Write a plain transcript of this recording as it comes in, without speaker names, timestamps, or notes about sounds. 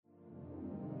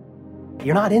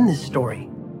You're not in this story.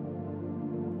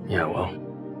 Yeah, well,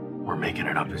 we're making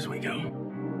it up as we go.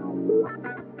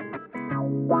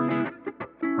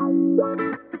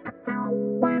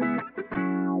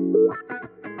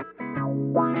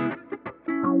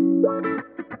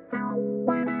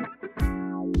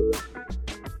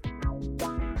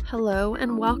 Hello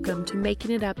and welcome to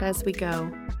Making It Up As We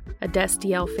Go, a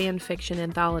Destiel fan fiction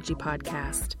anthology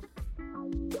podcast.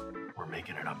 We're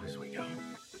making it up as we go.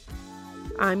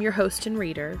 I'm your host and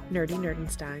reader, Nerdy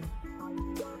Nerdenstein.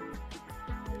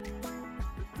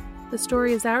 The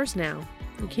story is ours now.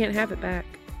 You can't have it back.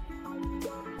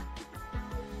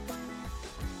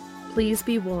 Please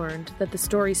be warned that the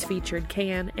stories featured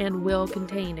can and will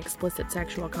contain explicit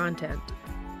sexual content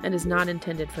and is not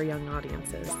intended for young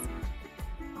audiences.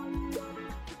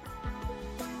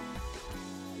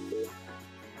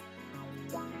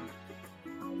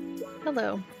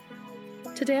 Hello.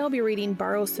 Today I'll be reading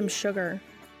Borrow Some Sugar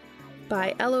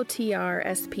by LOTR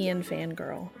SPN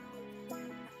Fangirl.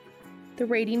 The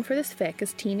rating for this fic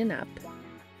is teen and up.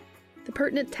 The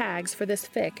pertinent tags for this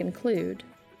fic include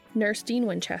Nurse Dean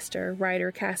Winchester,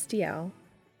 writer Castiel,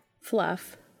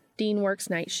 Fluff, Dean works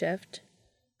night shift,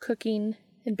 cooking,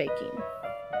 and baking.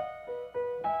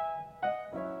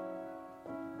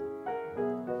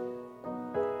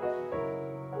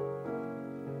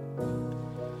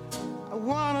 I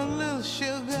want a little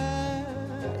sugar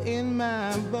in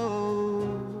my bowl.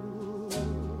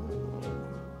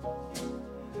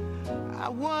 I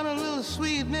want a little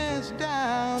sweetness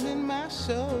down in my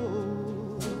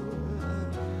soul.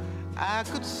 I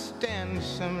could stand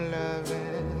some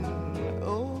loving,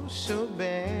 oh so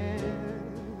bad.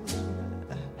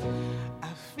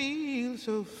 I feel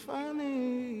so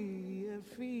funny,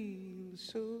 I feel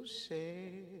so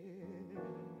sad.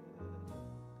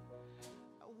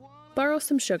 Borrow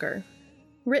Some Sugar,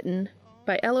 written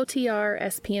by LOTR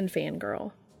SPN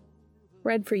Fangirl.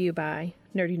 Read for you by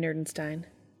Nerdy Nerdenstein.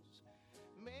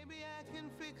 Maybe I can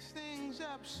fix things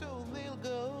up so they'll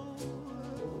go.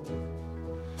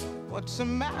 What's the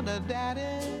matter,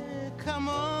 Daddy? Come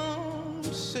on,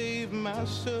 save my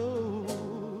soul.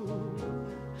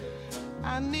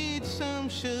 I need some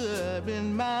sugar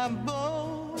in my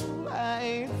bowl. I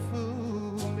ain't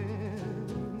fooling.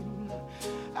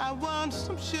 I want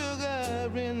some sugar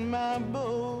in my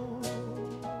bowl.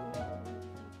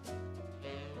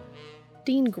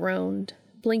 Dean groaned,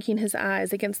 blinking his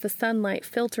eyes against the sunlight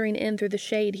filtering in through the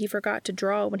shade he forgot to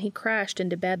draw when he crashed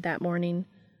into bed that morning,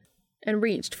 and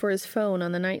reached for his phone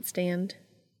on the nightstand.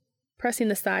 Pressing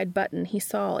the side button, he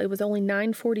saw it was only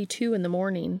 9:42 in the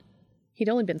morning. He'd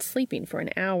only been sleeping for an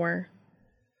hour.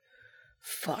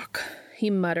 Fuck,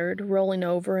 he muttered, rolling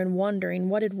over and wondering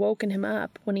what had woken him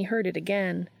up when he heard it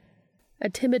again. A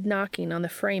timid knocking on the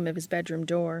frame of his bedroom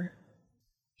door.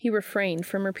 He refrained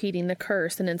from repeating the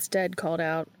curse and instead called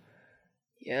out,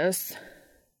 "Yes?"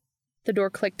 The door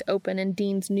clicked open and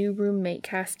Dean's new roommate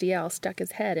Castiel stuck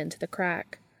his head into the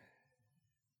crack.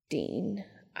 "Dean,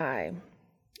 I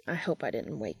hope I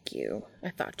didn't wake you. I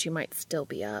thought you might still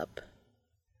be up."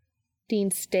 Dean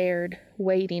stared,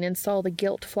 waiting, and saw the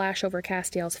guilt flash over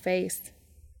Castiel's face.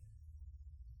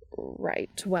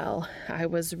 "Right, well, I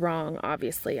was wrong,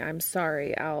 obviously. I'm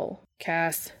sorry.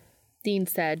 Cass," Dean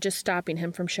said, just stopping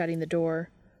him from shutting the door.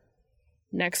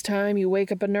 "Next time you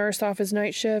wake up a nurse off his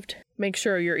night shift, make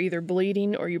sure you're either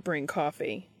bleeding or you bring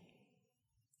coffee."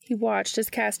 He watched as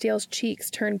Castiel's cheeks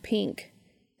turned pink,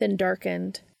 then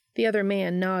darkened, the other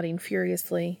man nodding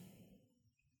furiously.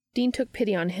 Dean took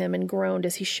pity on him and groaned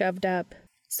as he shoved up,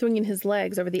 swinging his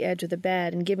legs over the edge of the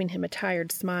bed and giving him a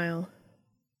tired smile.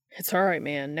 "It's all right,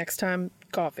 man. Next time,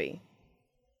 coffee."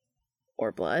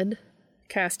 "Or blood,"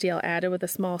 Castiel added with a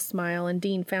small smile, and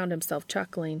Dean found himself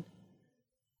chuckling.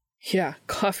 "Yeah,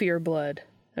 coffee or blood.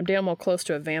 I'm damn well close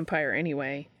to a vampire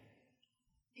anyway."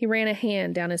 He ran a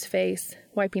hand down his face,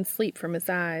 wiping sleep from his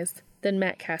eyes, then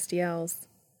met Castiel's.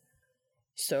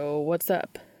 "So, what's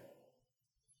up?"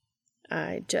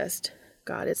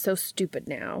 God, it's so stupid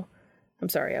now. I'm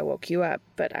sorry I woke you up,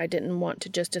 but I didn't want to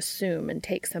just assume and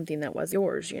take something that was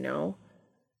yours, you know.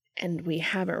 And we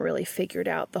haven't really figured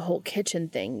out the whole kitchen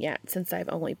thing yet since I've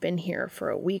only been here for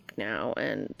a week now,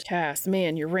 and... Cass,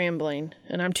 man, you're rambling,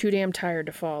 and I'm too damn tired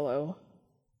to follow.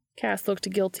 Cass looked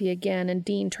guilty again, and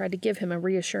Dean tried to give him a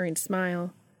reassuring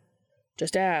smile.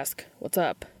 "Just ask. What's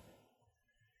up?"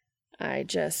 "I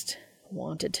just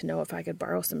wanted to know if I could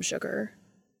borrow some sugar."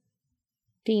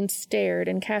 Dean stared,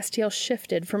 and Castiel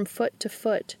shifted from foot to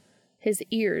foot, his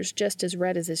ears just as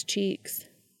red as his cheeks.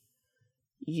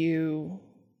 "You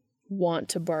want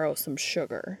to borrow some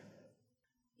sugar?"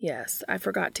 Yes, I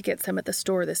forgot to get some at the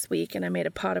store this week, and I made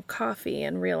a pot of coffee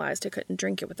and realized I couldn't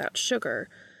drink it without sugar.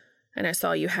 And I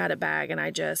saw you had a bag, and I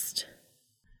just...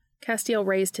 Castiel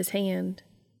raised his hand,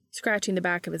 scratching the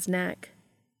back of his neck.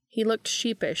 He looked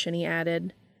sheepish, and he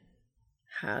added,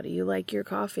 "How do you like your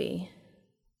coffee?"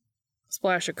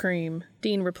 "Splash of cream,"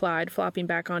 Dean replied, flopping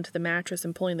back onto the mattress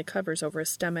and pulling the covers over his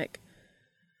stomach.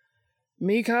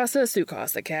 "Mi casa, su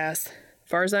casa, Cass.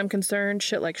 Far as I'm concerned,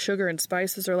 shit like sugar and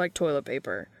spices are like toilet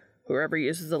paper. Whoever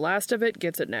uses the last of it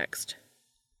gets it next."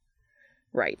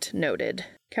 "Right, noted,"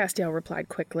 Castiel replied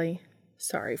quickly.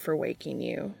 "Sorry for waking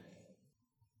you."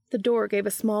 The door gave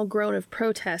a small groan of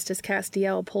protest as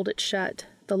Castiel pulled it shut,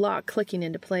 the lock clicking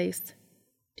into place.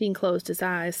 Dean closed his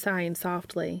eyes, sighing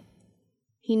softly.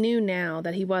 He knew now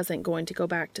that he wasn't going to go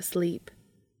back to sleep.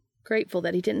 Grateful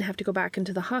that he didn't have to go back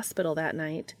into the hospital that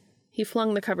night, he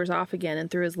flung the covers off again and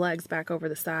threw his legs back over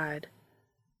the side.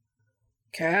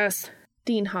 "Cass,"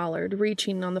 Dean hollered,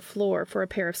 reaching on the floor for a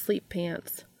pair of sleep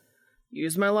pants.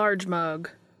 "Use my large mug."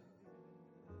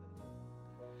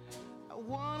 I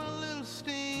want a little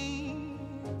steam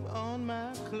on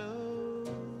my clothes.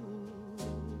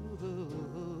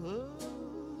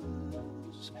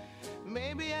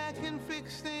 Maybe I can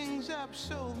fix things up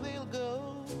so they'll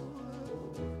go.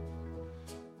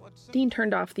 Dean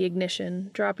turned off the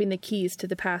ignition, dropping the keys to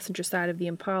the passenger side of the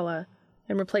Impala,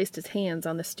 and replaced his hands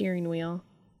on the steering wheel.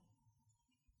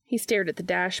 He stared at the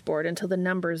dashboard until the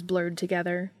numbers blurred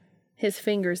together, his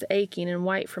fingers aching and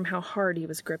white from how hard he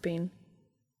was gripping.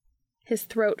 His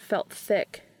throat felt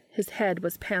thick, his head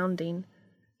was pounding,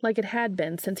 like it had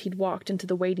been since he'd walked into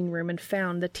the waiting room and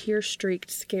found the tear-streaked,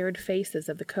 scared faces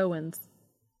of the Cohens.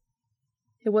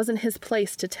 It wasn't his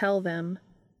place to tell them,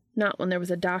 not when there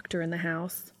was a doctor in the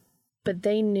house, but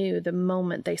they knew the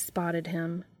moment they spotted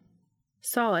him.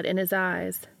 Saw it in his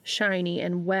eyes, shiny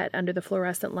and wet under the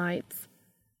fluorescent lights.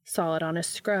 Saw it on his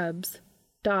scrubs,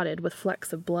 dotted with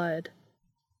flecks of blood.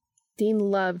 Dean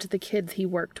loved the kids he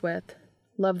worked with,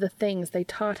 loved the things they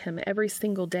taught him every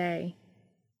single day.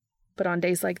 But on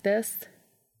days like this,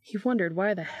 he wondered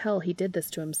why the hell he did this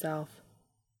to himself.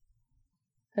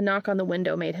 A knock on the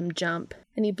window made him jump,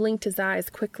 and he blinked his eyes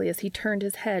quickly as he turned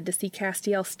his head to see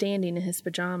Castiel standing in his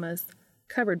pajamas,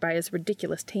 covered by his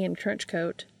ridiculous tan trench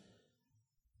coat.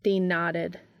 Dean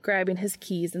nodded, grabbing his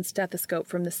keys and stethoscope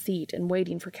from the seat and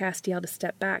waiting for Castiel to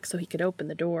step back so he could open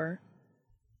the door.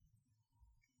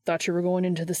 "Thought you were going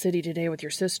into the city today with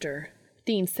your sister,"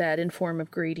 Dean said in form of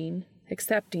greeting,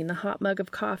 accepting the hot mug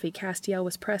of coffee Castiel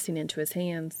was pressing into his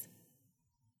hands.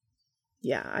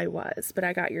 "Yeah, I was, but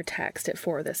I got your text at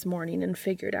 4 this morning and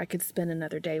figured I could spend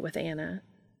another day with Anna."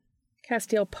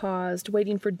 Castiel paused,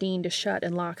 waiting for Dean to shut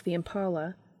and lock the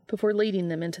Impala before leading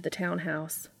them into the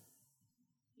townhouse.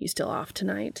 "You still off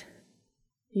tonight?"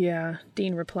 "Yeah,"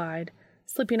 Dean replied,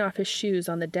 slipping off his shoes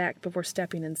on the deck before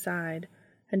stepping inside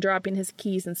and dropping his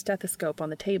keys and stethoscope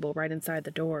on the table right inside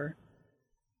the door.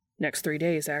 "Next 3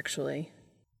 days, actually."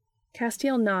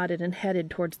 Castiel nodded and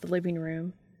headed towards the living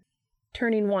room,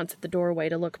 turning once at the doorway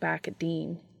to look back at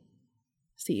Dean.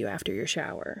 "See you after your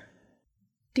shower."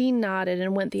 Dean nodded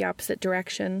and went the opposite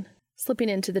direction, slipping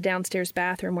into the downstairs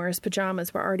bathroom where his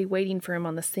pajamas were already waiting for him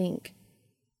on the sink.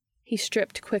 He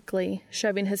stripped quickly,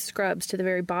 shoving his scrubs to the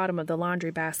very bottom of the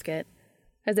laundry basket,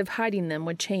 as if hiding them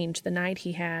would change the night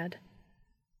he had.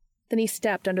 Then he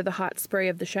stepped under the hot spray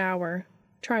of the shower,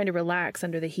 trying to relax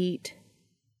under the heat.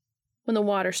 When the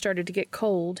water started to get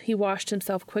cold, he washed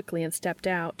himself quickly and stepped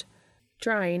out,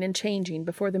 drying and changing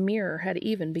before the mirror had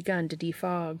even begun to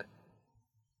defog.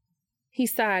 He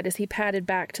sighed as he padded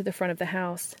back to the front of the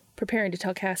house, preparing to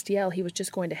tell Castiel he was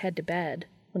just going to head to bed,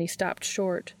 when he stopped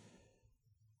short.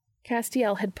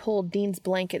 Castiel had pulled Dean's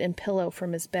blanket and pillow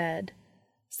from his bed,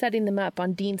 setting them up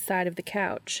on Dean's side of the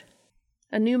couch,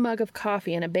 a new mug of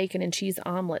coffee and a bacon and cheese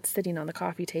omelet sitting on the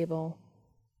coffee table.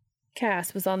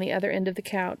 Cass was on the other end of the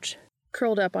couch,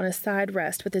 curled up on his side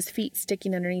rest with his feet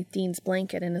sticking underneath Dean's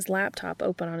blanket and his laptop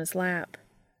open on his lap.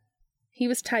 He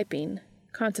was typing,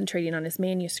 concentrating on his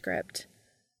manuscript,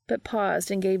 but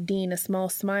paused and gave Dean a small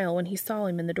smile when he saw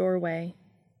him in the doorway.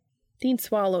 Dean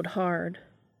swallowed hard,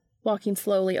 walking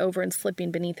slowly over and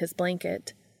slipping beneath his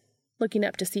blanket, looking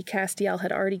up to see Castiel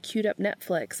had already queued up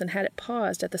Netflix and had it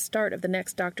paused at the start of the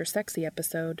next Dr. Sexy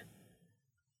episode.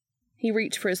 He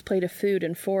reached for his plate of food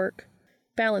and fork,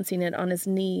 balancing it on his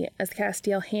knee as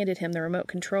Castiel handed him the remote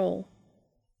control.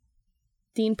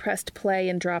 Dean pressed play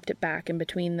and dropped it back in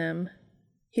between them.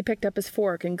 He picked up his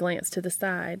fork and glanced to the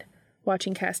side,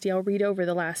 watching Castiel read over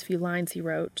the last few lines he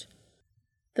wrote.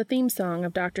 The theme song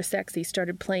of Dr. Sexy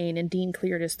started playing and Dean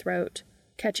cleared his throat,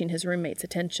 catching his roommate's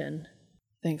attention.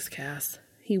 "Thanks, Cass,"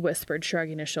 he whispered,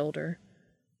 shrugging a shoulder.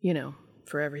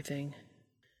 For everything.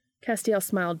 Castiel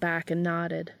smiled back and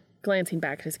nodded, glancing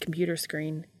back at his computer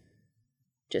screen.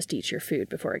 Just eat your food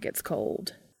before it gets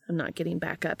cold. I'm not getting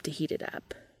back up to heat it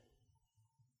up.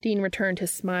 Dean returned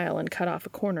his smile and cut off a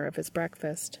corner of his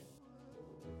breakfast.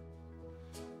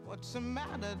 What's the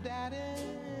matter, Daddy?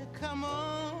 Come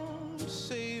on,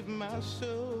 save my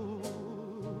soul.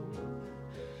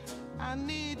 I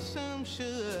need some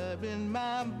sugar in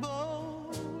my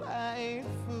bowl. I ain't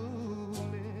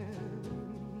fooling.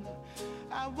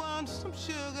 I want some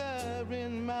sugar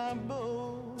in my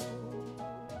bowl.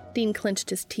 Dean clenched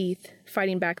his teeth,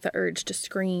 fighting back the urge to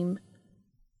scream.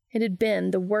 It had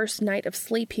been the worst night of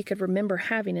sleep he could remember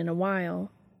having in a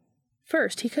while.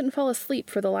 First, he couldn't fall asleep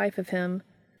for the life of him,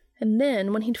 and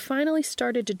then, when he'd finally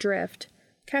started to drift,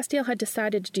 Castiel had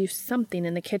decided to do something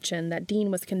in the kitchen that Dean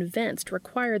was convinced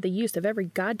required the use of every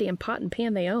goddamn pot and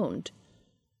pan they owned.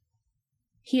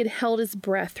 He had held his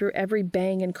breath through every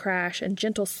bang and crash and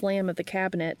gentle slam of the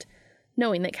cabinet,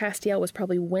 knowing that Castiel was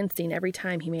probably wincing every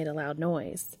time he made a loud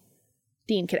noise.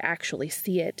 Dean could actually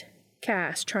see it,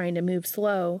 Cass trying to move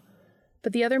slow,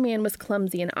 but the other man was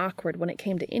clumsy and awkward when it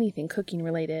came to anything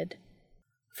cooking-related.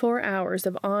 4 hours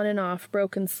of on and off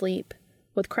broken sleep,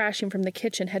 with crashing from the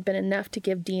kitchen, had been enough to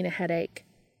give Dean a headache.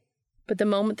 But the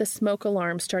moment the smoke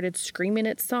alarm started screaming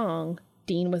its song,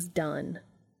 Dean was done.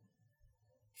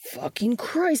 "Fucking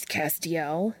Christ,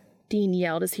 Castiel!" Dean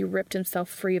yelled as he ripped himself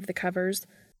free of the covers,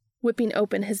 whipping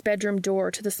open his bedroom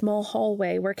door to the small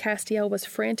hallway where Castiel was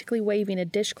frantically waving a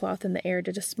dishcloth in the air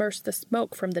to disperse the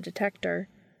smoke from the detector.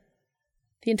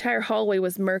 The entire hallway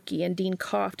was murky, and Dean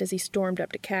coughed as he stormed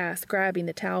up to Cass, grabbing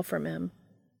the towel from him.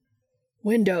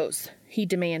 "Windows," he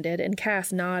demanded, and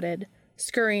Cass nodded,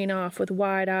 scurrying off with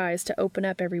wide eyes to open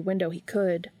up every window he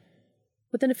could.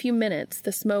 Within a few minutes,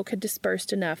 the smoke had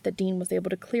dispersed enough that Dean was able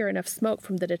to clear enough smoke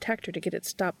from the detector to get it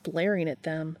stopped blaring at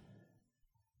them.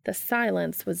 The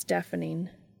silence was deafening.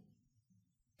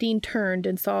 Dean turned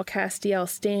and saw Castiel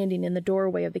standing in the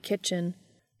doorway of the kitchen,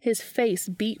 his face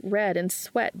beet red and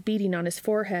sweat beading on his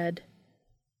forehead.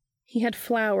 He had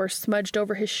flour smudged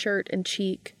over his shirt and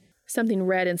cheek. Something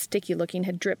red and sticky-looking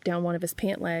had dripped down one of his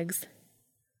pant legs.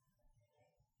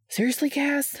 "Seriously,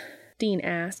 Cass?" Dean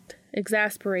asked,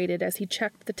 exasperated as he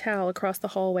chucked the towel across the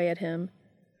hallway at him.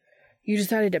 "You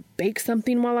decided to bake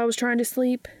something while I was trying to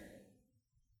sleep?"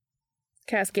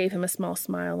 Cass gave him a small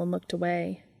smile and looked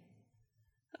away.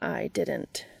 "I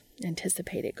didn't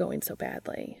anticipate it going so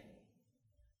badly."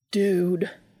 "Dude,"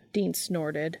 Dean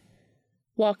snorted,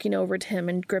 walking over to him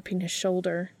and gripping his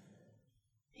shoulder.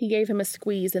 He gave him a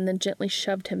squeeze and then gently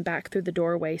shoved him back through the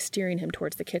doorway, steering him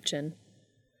towards the kitchen.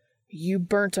 "You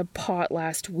burnt a pot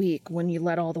last week when you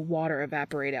let all the water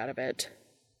evaporate out of it."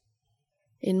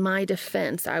 "In my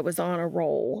defense, I was on a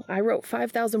roll. I wrote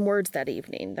 5,000 words that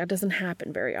evening. That doesn't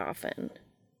happen very often."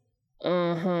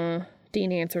 "Uh-huh,"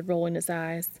 Dean answered, rolling his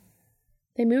eyes.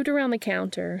 They moved around the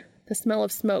counter, the smell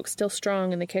of smoke still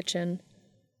strong in the kitchen.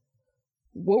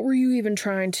 "What were you even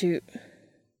trying to—"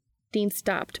 Dean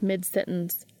stopped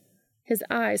mid-sentence, his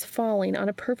eyes falling on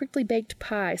a perfectly baked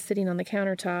pie sitting on the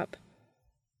countertop.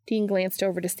 Dean glanced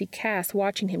over to see Cass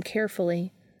watching him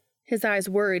carefully, his eyes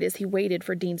worried as he waited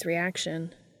for Dean's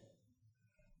reaction.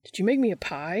 "Did you make me a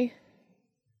pie?"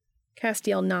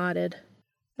 Castiel nodded,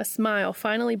 a smile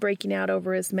finally breaking out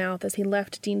over his mouth as he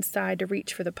left Dean's side to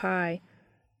reach for the pie,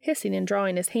 hissing and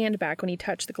drawing his hand back when he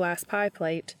touched the glass pie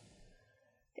plate.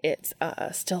 "It's,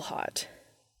 still hot."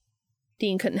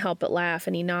 Dean couldn't help but laugh,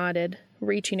 and he nodded,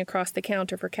 reaching across the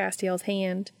counter for Castiel's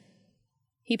hand.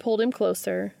 He pulled him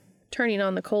closer, turning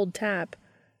on the cold tap,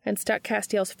 and stuck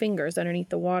Castiel's fingers underneath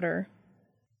the water.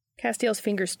 Castiel's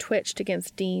fingers twitched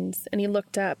against Dean's, and he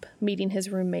looked up, meeting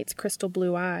his roommate's crystal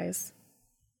blue eyes.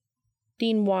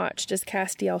 Dean watched as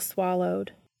Castiel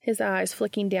swallowed, his eyes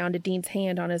flicking down to Dean's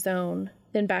hand on his own,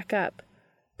 then back up,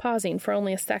 pausing for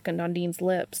only a second on Dean's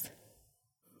lips.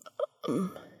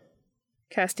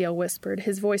 Castiel whispered,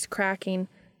 his voice cracking,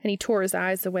 and he tore his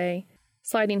eyes away,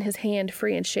 sliding his hand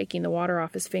free and shaking the water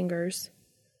off his fingers.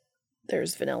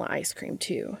 "There's vanilla ice cream,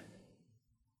 too."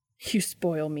 "You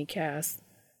spoil me, Cass,"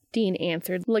 Dean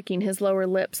answered, licking his lower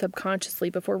lip subconsciously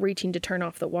before reaching to turn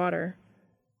off the water.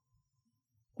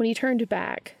 When he turned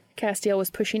back, Castiel was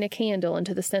pushing a candle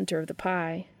into the center of the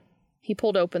pie. He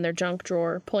pulled open their junk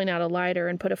drawer, pulling out a lighter,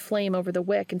 and put a flame over the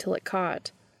wick until it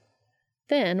caught.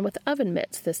 Then, with oven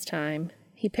mitts this time,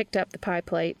 he picked up the pie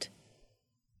plate.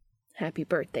 "Happy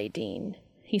birthday, Dean,"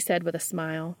 he said with a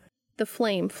smile, the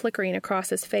flame flickering across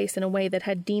his face in a way that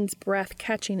had Dean's breath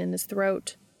catching in his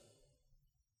throat.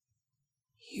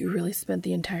 "You really spent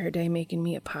the entire day making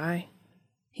me a pie?"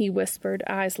 he whispered,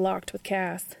 eyes locked with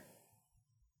Cass.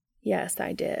 Yes,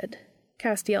 I did,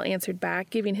 Castiel answered back,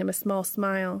 giving him a small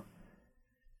smile.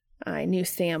 I knew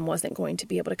Sam wasn't going to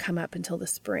be able to come up until the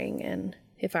spring, and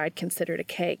if I'd considered a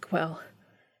cake, well,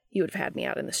 you would have had me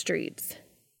out in the streets.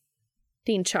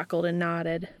 Dean chuckled and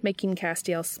nodded, making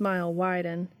Castiel's smile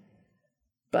widen.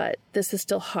 But this is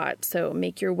still hot, so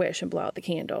make your wish and blow out the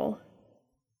candle.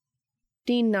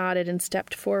 Dean nodded and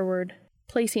stepped forward,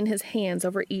 placing his hands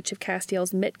over each of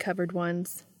Castiel's mitt-covered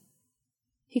ones.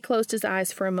 He closed his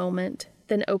eyes for a moment,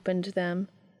 then opened them,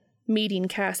 meeting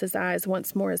Cass's eyes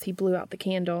once more as he blew out the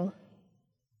candle.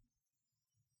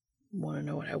 Want to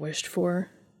know what I wished for?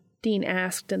 Dean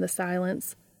asked in the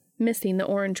silence, missing the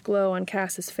orange glow on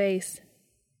Cass's face.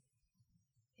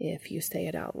 If you say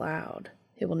it out loud,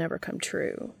 it will never come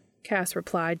true, Cass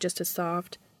replied just as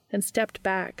soft, and stepped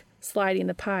back, sliding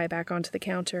the pie back onto the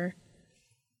counter.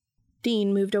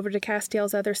 Dean moved over to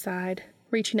Castiel's other side,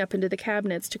 reaching up into the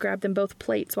cabinets to grab them both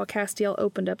plates while Castiel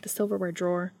opened up the silverware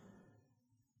drawer.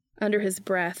 Under his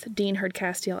breath, Dean heard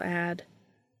Castiel add,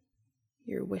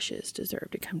 Your wishes deserve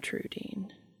to come true,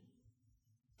 Dean.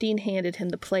 Dean handed him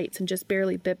the plates and just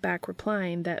barely bit back,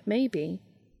 replying that maybe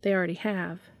they already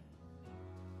have.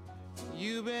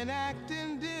 You've been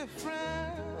acting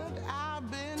different, I've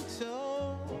been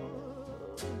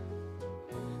told.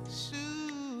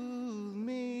 Soothe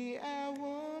me, I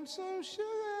want some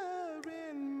sugar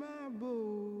in my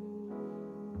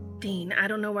bowl. Dean, I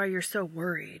don't know why you're so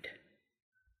worried.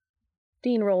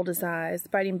 Dean rolled his eyes,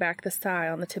 biting back the sigh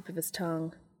on the tip of his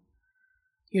tongue.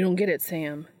 You don't get it,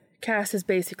 Sam. Cass has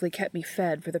basically kept me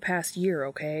fed for the past year,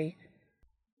 okay?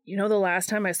 You know the last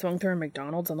time I swung through a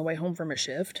McDonald's on the way home from a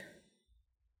shift?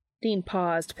 Dean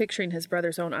paused, picturing his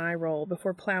brother's own eye roll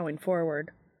before plowing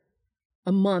forward.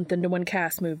 A month into when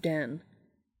Cass moved in.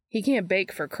 He can't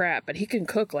bake for crap, but he can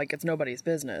cook like it's nobody's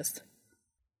business.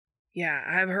 Yeah,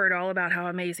 I've heard all about how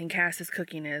amazing Cass's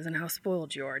cooking is and how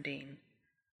spoiled you are, Dean.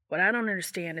 What I don't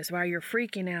understand is why you're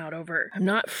freaking out over... I'm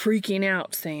not freaking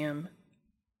out, Sam.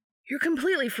 You're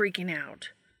completely freaking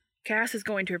out. Cass is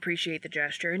going to appreciate the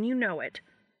gesture, and you know it.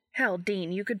 Hell,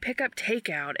 Dean, you could pick up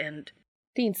takeout and...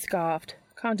 Dean scoffed,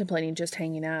 contemplating just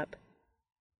hanging up.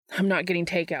 I'm not getting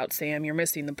takeout, Sam. You're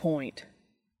missing the point.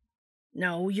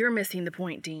 No, you're missing the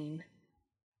point, Dean.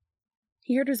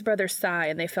 He heard his brother sigh,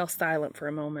 and they fell silent for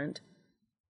a moment.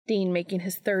 Dean making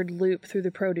his third loop through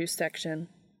the produce section.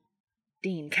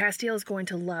 Dean, Castiel is going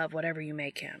to love whatever you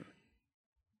make him.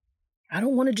 I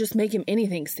don't want to just make him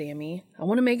anything, Sammy. I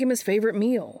want to make him his favorite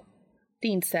meal,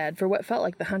 Dean said for what felt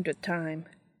like the 100th time.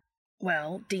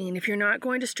 Well, Dean, if you're not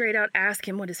going to straight out ask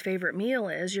him what his favorite meal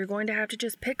is, you're going to have to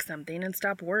just pick something and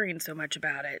stop worrying so much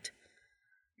about it.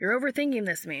 You're overthinking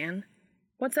this, man.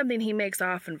 What's something he makes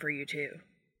often for you, too?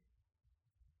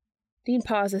 Dean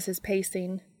pauses his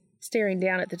pacing, staring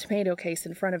down at the tomato case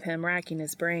in front of him, racking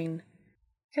his brain.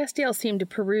 Castiel seemed to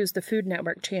peruse the Food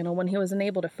Network channel when he was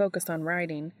unable to focus on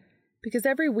writing, because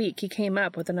every week he came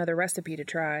up with another recipe to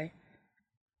try.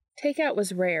 Takeout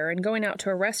was rare, and going out to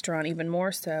a restaurant even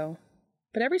more so.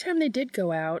 But every time they did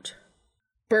go out...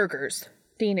 Burgers,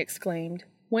 Dean exclaimed,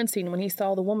 wincing when he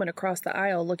saw the woman across the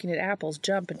aisle looking at apples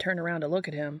jump and turn around to look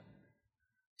at him.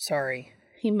 Sorry,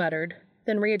 he muttered,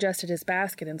 then readjusted his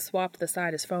basket and swapped the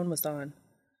side his phone was on.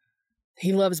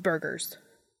 He loves burgers.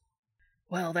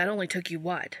 Well, that only took you,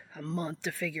 what, a month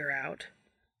to figure out?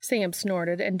 Sam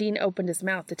snorted, and Dean opened his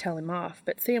mouth to tell him off,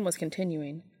 but Sam was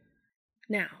continuing.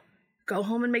 Now, go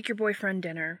home and make your boyfriend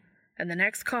dinner, and the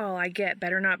next call I get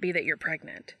better not be that you're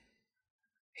pregnant.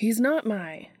 He's not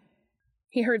my...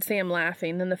 He heard Sam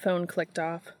laughing, then the phone clicked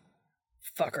off.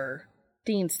 Fucker.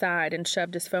 Dean sighed and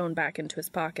shoved his phone back into his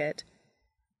pocket.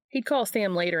 He'd call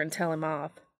Sam later and tell him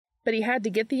off, but he had to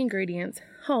get the ingredients,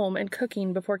 home, and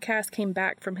cooking before Cass came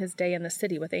back from his day in the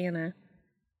city with Anna.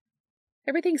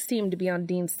 Everything seemed to be on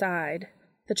Dean's side.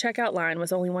 The checkout line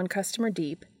was only one customer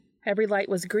deep, every light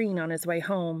was green on his way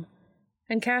home,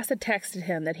 and Cass had texted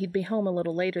him that he'd be home a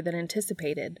little later than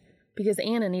anticipated, because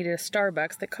Anna needed a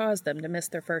Starbucks that caused them to miss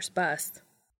their first bus.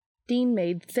 Dean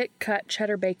made thick-cut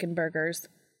cheddar bacon burgers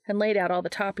and laid out all the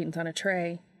toppings on a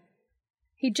tray.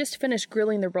 He'd just finished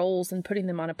grilling the rolls and putting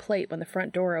them on a plate when the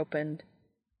front door opened.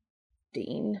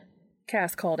 Dean,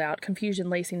 Cass called out, confusion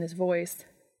lacing his voice.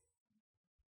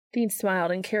 Dean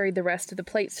smiled and carried the rest of the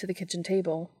plates to the kitchen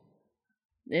table.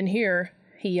 In here,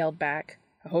 he yelled back.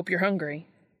 I hope you're hungry.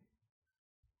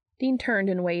 Dean turned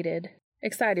and waited,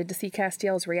 excited to see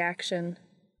Castiel's reaction.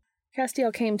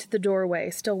 Castiel came to the doorway,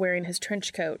 still wearing his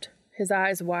trench coat, his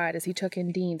eyes wide as he took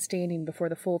in Dean standing before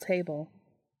the full table.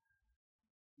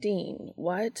 Dean,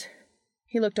 what?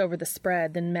 He looked over the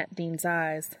spread, then met Dean's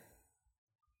eyes.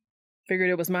 Figured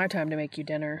it was my time to make you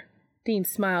dinner. Dean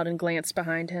smiled and glanced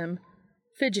behind him,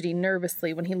 fidgeting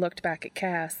nervously when he looked back at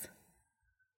Cass.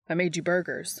 I made you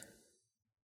burgers.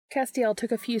 Castiel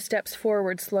took a few steps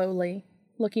forward slowly,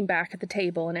 looking back at the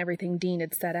table and everything Dean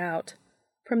had set out,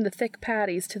 from the thick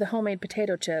patties to the homemade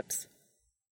potato chips.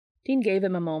 Dean gave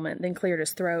him a moment, then cleared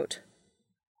his throat.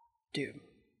 Do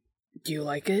you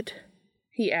like it?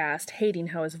 He asked, hating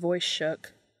how his voice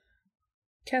shook.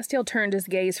 Castiel turned his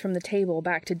gaze from the table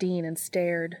back to Dean and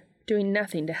stared, doing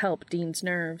nothing to help Dean's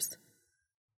nerves.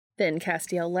 Then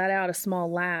Castiel let out a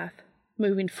small laugh,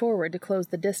 moving forward to close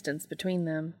the distance between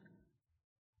them.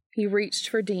 He reached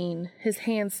for Dean, his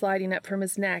hands sliding up from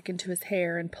his neck into his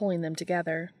hair and pulling them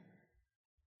together.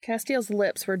 Castiel's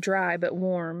lips were dry but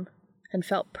warm, and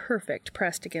felt perfect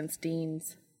pressed against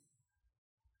Dean's.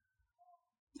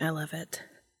 I love it,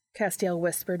 Castiel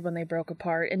whispered when they broke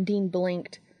apart, and Dean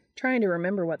blinked, trying to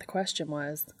remember what the question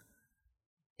was.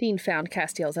 Dean found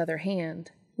Castiel's other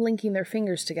hand, linking their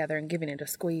fingers together and giving it a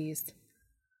squeeze.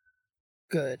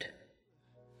 Good.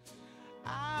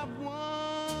 I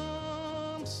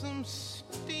want some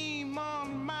steam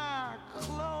on my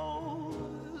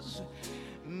clothes.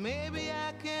 Maybe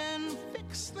I can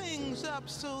fix things up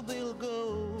so they'll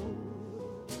go.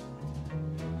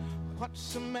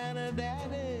 What's the matter,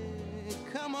 Daddy?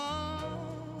 Come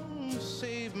on,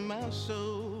 save my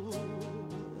soul.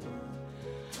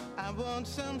 I want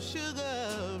some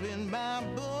sugar in my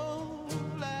bowl.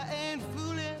 I ain't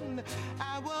fooling.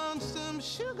 I want some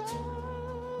sugar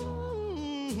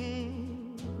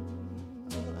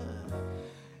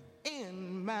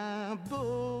in my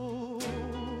bowl.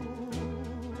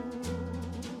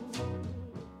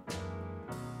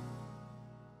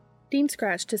 Dean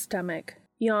scratched his stomach,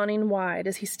 yawning wide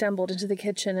as he stumbled into the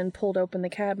kitchen and pulled open the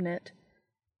cabinet.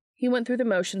 He went through the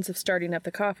motions of starting up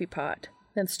the coffee pot,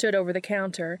 then stood over the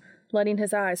counter, letting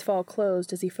his eyes fall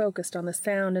closed as he focused on the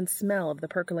sound and smell of the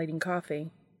percolating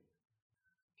coffee.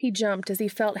 He jumped as he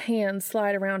felt hands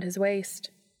slide around his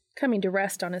waist, coming to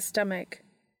rest on his stomach.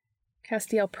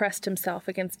 Castiel pressed himself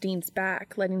against Dean's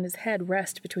back, letting his head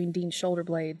rest between Dean's shoulder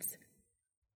blades.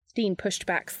 Dean pushed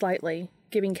back slightly,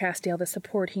 giving Castiel the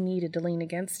support he needed to lean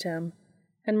against him,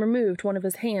 and removed one of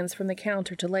his hands from the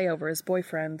counter to lay over his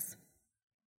boyfriend's.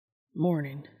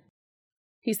 Morning,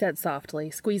 he said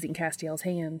softly, squeezing Castiel's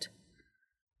hand.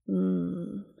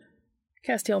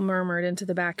 Castiel murmured into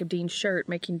the back of Dean's shirt,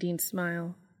 making Dean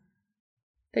smile.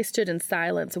 They stood in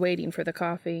silence, waiting for the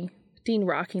coffee, Dean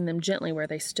rocking them gently where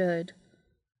they stood.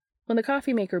 When the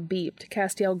coffee maker beeped,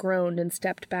 Castiel groaned and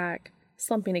stepped back,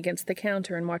 slumping against the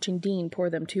counter and watching Dean pour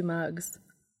them 2 mugs.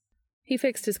 He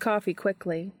fixed his coffee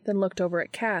quickly, then looked over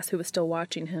at Cass, who was still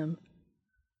watching him.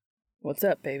 What's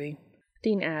up, baby?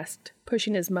 Dean asked,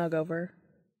 pushing his mug over.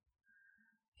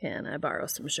 Can I borrow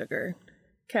some sugar?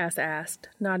 Cass asked,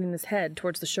 nodding his head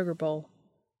towards the sugar bowl.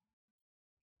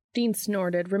 Dean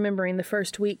snorted, remembering the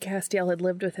first week Castiel had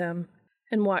lived with him,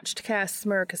 and watched Cass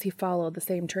smirk as he followed the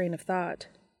same train of thought.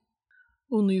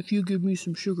 Only if you give me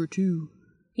some sugar, too,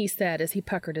 he said as he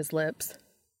puckered his lips.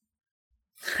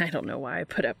 I don't know why I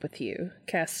put up with you,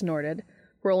 Cass snorted,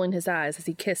 rolling his eyes as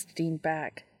he kissed Dean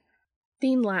back.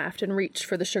 Dean laughed and reached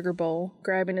for the sugar bowl,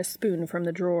 grabbing a spoon from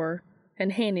the drawer,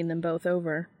 and handing them both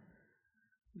over.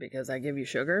 Because I give you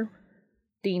sugar?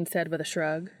 Dean said with a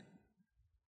shrug.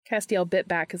 Castiel bit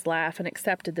back his laugh and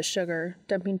accepted the sugar,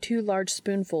 dumping 2 large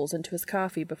spoonfuls into his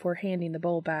coffee before handing the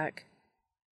bowl back.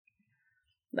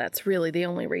 That's really the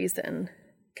only reason,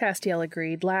 Castiel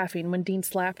agreed, laughing when Dean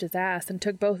slapped his ass and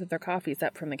took both of their coffees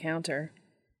up from the counter.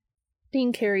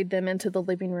 Dean carried them into the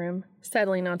living room,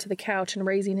 settling onto the couch and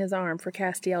raising his arm for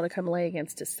Castiel to come lay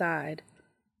against his side.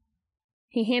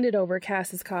 He handed over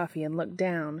Cass's coffee and looked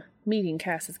down, meeting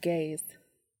Cass's gaze.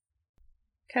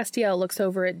 Castiel looks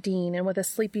over at Dean, and with a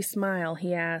sleepy smile,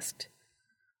 he asked,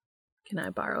 Can I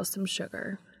borrow some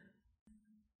sugar?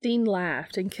 Dean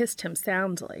laughed and kissed him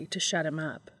soundly to shut him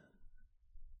up.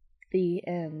 The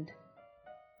end.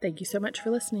 Thank you so much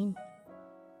for listening.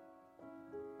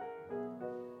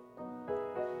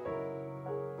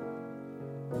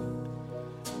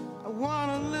 I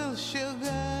want a little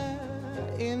sugar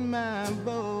in my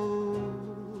bowl.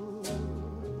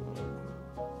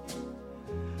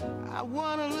 I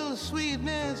want a little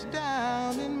sweetness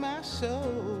down in my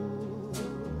soul.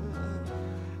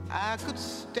 I could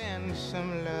stand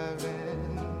some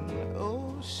loving,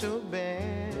 oh so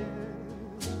bad.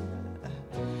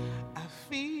 I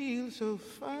feel so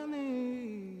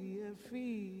funny, I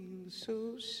feel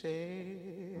so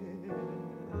sad.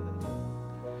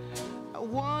 I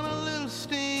want a little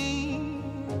steam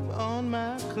on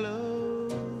my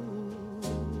clothes.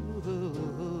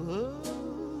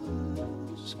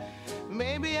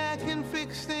 Maybe I can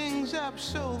fix things up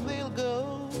so they'll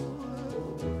go.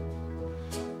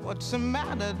 What's the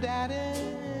matter,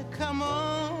 Daddy? Come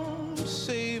on,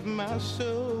 save my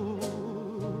soul.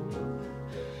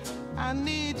 I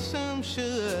need some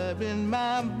sugar in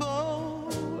my bowl.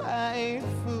 I ain't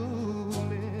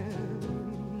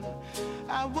fooling.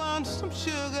 I want some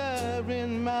sugar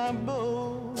in my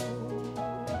bowl.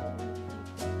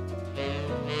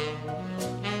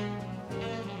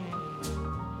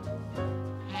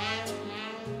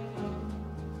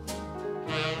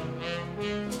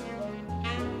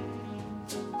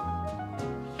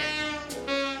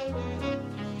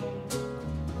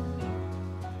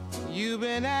 You've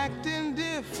been acting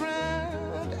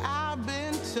different, I've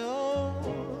been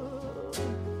told.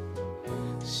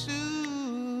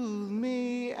 Soothe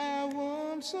me, I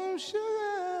want some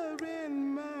sugar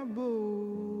in my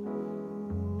bowl.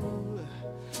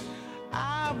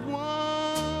 I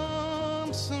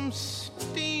want some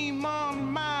steam on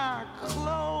my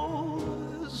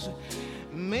clothes.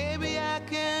 Maybe I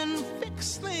can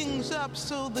fix things up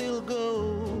so they'll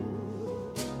go.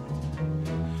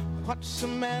 What's the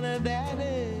matter,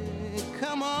 Daddy?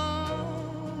 Come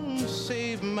on,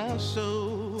 save my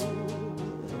soul.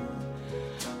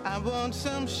 I want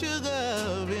some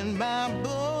sugar in my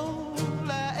bowl.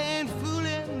 I ain't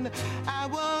fooling. I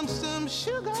want some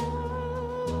sugar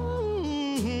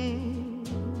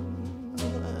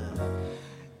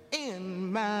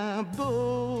in my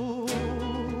bowl.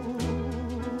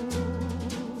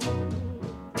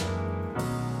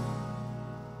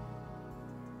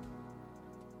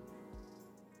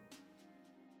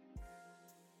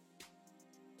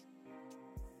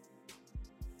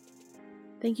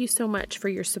 Thank you so much for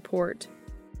your support.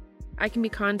 I can be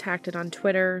contacted on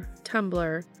Twitter,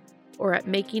 Tumblr, or at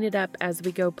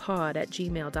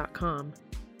makingitupaswegopod@gmail.com.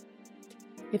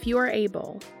 If you are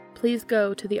able, please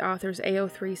go to the author's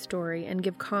AO3 story and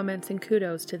give comments and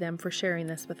kudos to them for sharing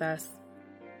this with us.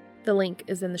 The link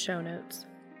is in the show notes.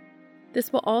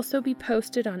 This will also be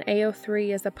posted on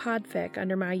AO3 as a podfic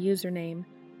under my username,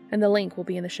 and the link will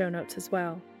be in the show notes as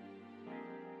well.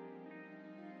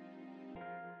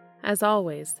 As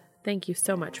always, thank you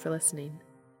so much for listening.